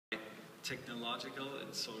technological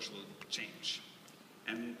and social change.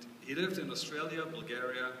 And he lived in Australia,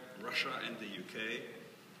 Bulgaria, Russia, and the UK.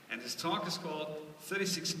 And his talk is called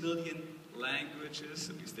 36 Million Languages,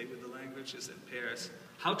 and we stay with the languages and pairs,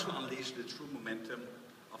 How to Unleash the True Momentum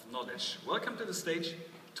of Knowledge. Welcome to the stage,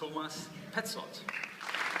 Thomas Petzold.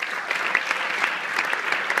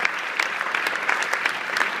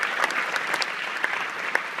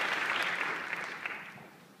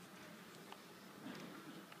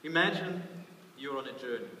 Imagine you're on a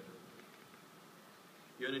journey.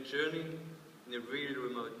 You're on a journey in a really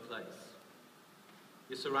remote place.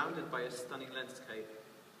 You're surrounded by a stunning landscape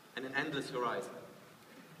and an endless horizon.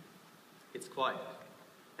 It's quiet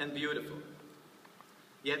and beautiful.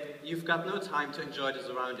 Yet you've got no time to enjoy the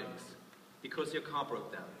surroundings because your car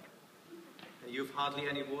broke down and you've hardly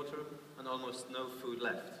any water and almost no food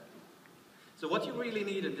left. So what you really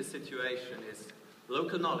need in this situation is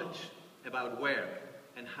local knowledge about where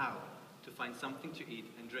and how to find something to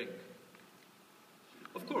eat and drink.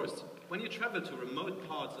 Of course, when you travel to remote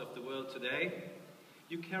parts of the world today,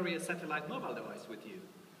 you carry a satellite mobile device with you,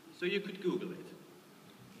 so you could Google it.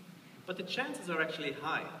 But the chances are actually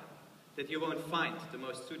high that you won't find the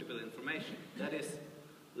most suitable information. That is,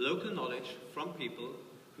 local knowledge from people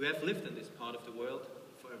who have lived in this part of the world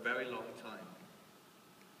for a very long time.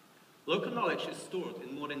 Local knowledge is stored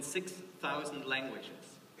in more than 6,000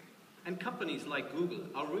 languages. And companies like Google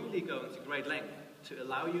are really going to great length to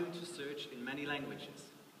allow you to search in many languages.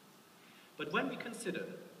 But when we consider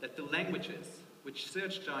that the languages which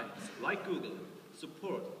search giants like Google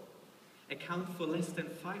support account for less than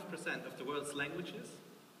 5% of the world's languages,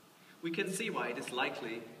 we can see why it is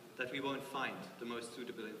likely that we won't find the most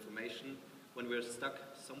suitable information when we're stuck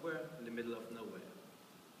somewhere in the middle of nowhere.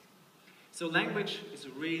 So language is a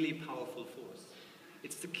really powerful force.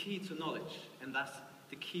 It's the key to knowledge, and thus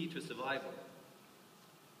the key to survival.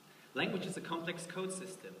 Language is a complex code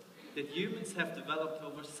system that humans have developed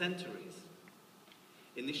over centuries.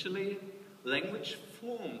 Initially, language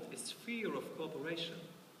formed a sphere of cooperation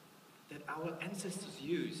that our ancestors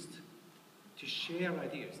used to share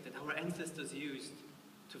ideas, that our ancestors used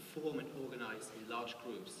to form and organize in large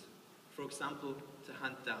groups. For example, to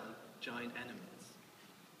hunt down giant animals.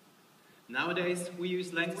 Nowadays, we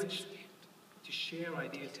use language to share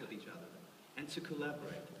ideas with each other and to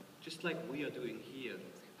collaborate, just like we are doing here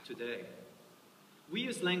today. We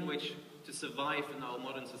use language to survive in our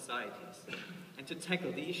modern societies and to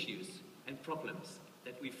tackle the issues and problems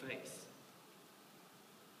that we face.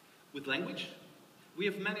 With language, we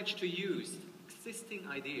have managed to use existing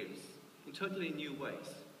ideas in totally new ways.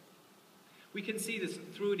 We can see this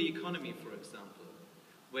through the economy, for example,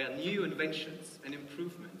 where new inventions and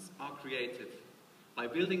improvements are created by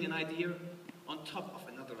building an idea on top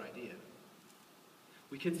of another idea.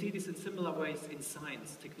 We can see this in similar ways in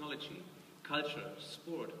science, technology, culture,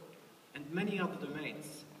 sport, and many other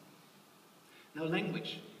domains. Now,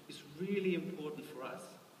 language is really important for us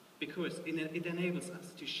because it enables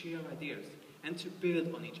us to share ideas and to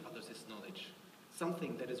build on each other's knowledge,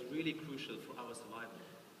 something that is really crucial for our survival.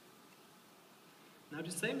 Now,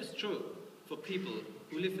 the same is true for people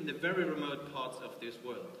who live in the very remote parts of this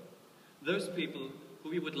world, those people who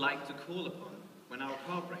we would like to call upon when our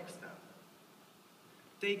car breaks down.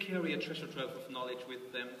 They carry a treasure trove of knowledge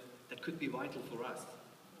with them that could be vital for us,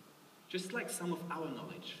 just like some of our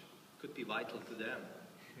knowledge could be vital to them.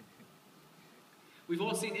 We've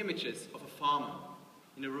all seen images of a farmer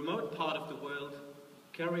in a remote part of the world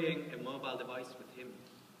carrying a mobile device with him.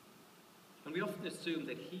 And we often assume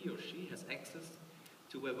that he or she has access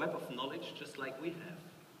to a web of knowledge just like we have.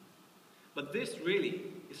 But this really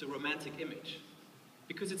is a romantic image,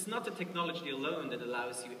 because it's not the technology alone that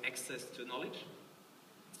allows you access to knowledge.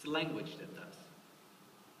 It's the language that does.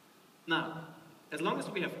 Now, as long as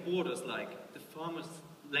we have borders like the farmer's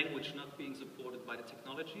language not being supported by the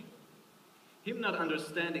technology, him not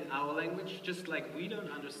understanding our language, just like we don't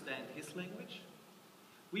understand his language,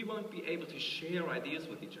 we won't be able to share ideas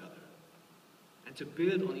with each other and to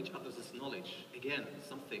build on each other's knowledge. Again,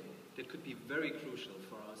 something that could be very crucial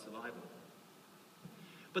for our survival.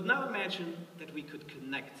 But now imagine that we could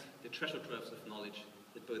connect the treasure troves of knowledge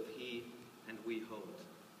that both he and we hold.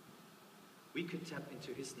 We could tap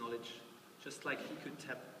into his knowledge just like he could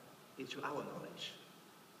tap into our knowledge.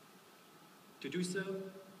 To do so,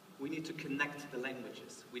 we need to connect the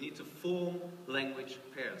languages. We need to form language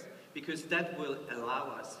pairs, because that will allow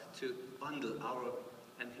us to bundle our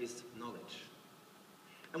and his knowledge.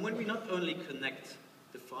 And when we not only connect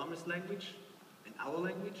the farmer's language and our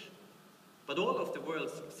language, but all of the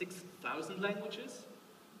world's 6,000 languages,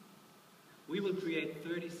 we will create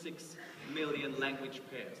 36 million language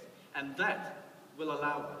pairs. And that will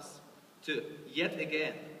allow us to yet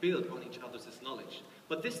again build on each other's knowledge,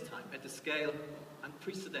 but this time at a scale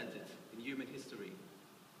unprecedented in human history.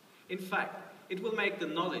 In fact, it will make the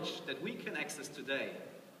knowledge that we can access today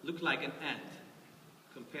look like an ant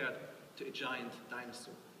compared to a giant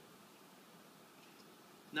dinosaur.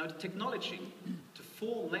 Now, the technology to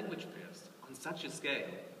form language pairs on such a scale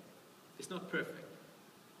is not perfect,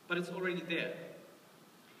 but it's already there.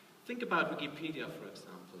 Think about Wikipedia, for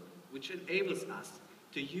example, which enables us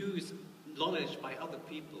to use knowledge by other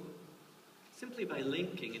people simply by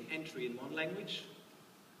linking an entry in one language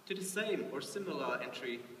to the same or similar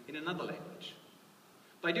entry in another language.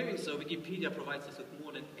 By doing so, Wikipedia provides us with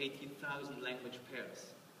more than 80,000 language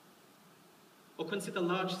pairs. Or consider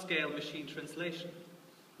large-scale machine translation,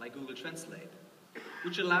 like Google Translate,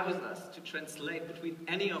 which allows us to translate between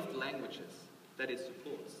any of the languages that it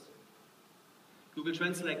supports. Google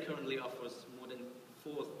Translate currently offers more than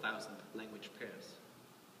 4,000 language pairs.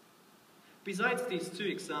 Besides these two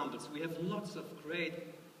examples, we have lots of great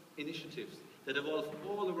initiatives that evolve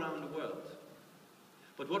all around the world.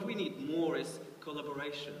 But what we need more is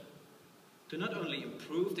collaboration to not only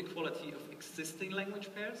improve the quality of existing language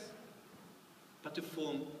pairs, but to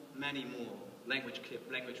form many more language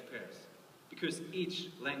pairs, because each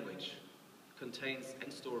language contains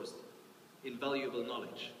and stores invaluable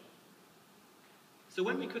knowledge. So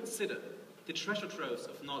when we consider the treasure troves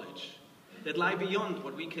of knowledge that lie beyond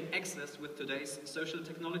what we can access with today's social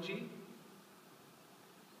technology,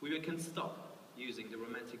 we can stop using the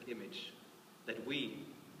romantic image that we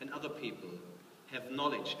and other people have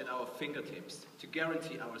knowledge at our fingertips to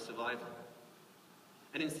guarantee our survival.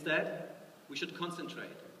 And instead, we should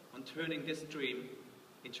concentrate on turning this dream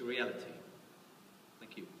into reality.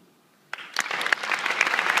 Thank you.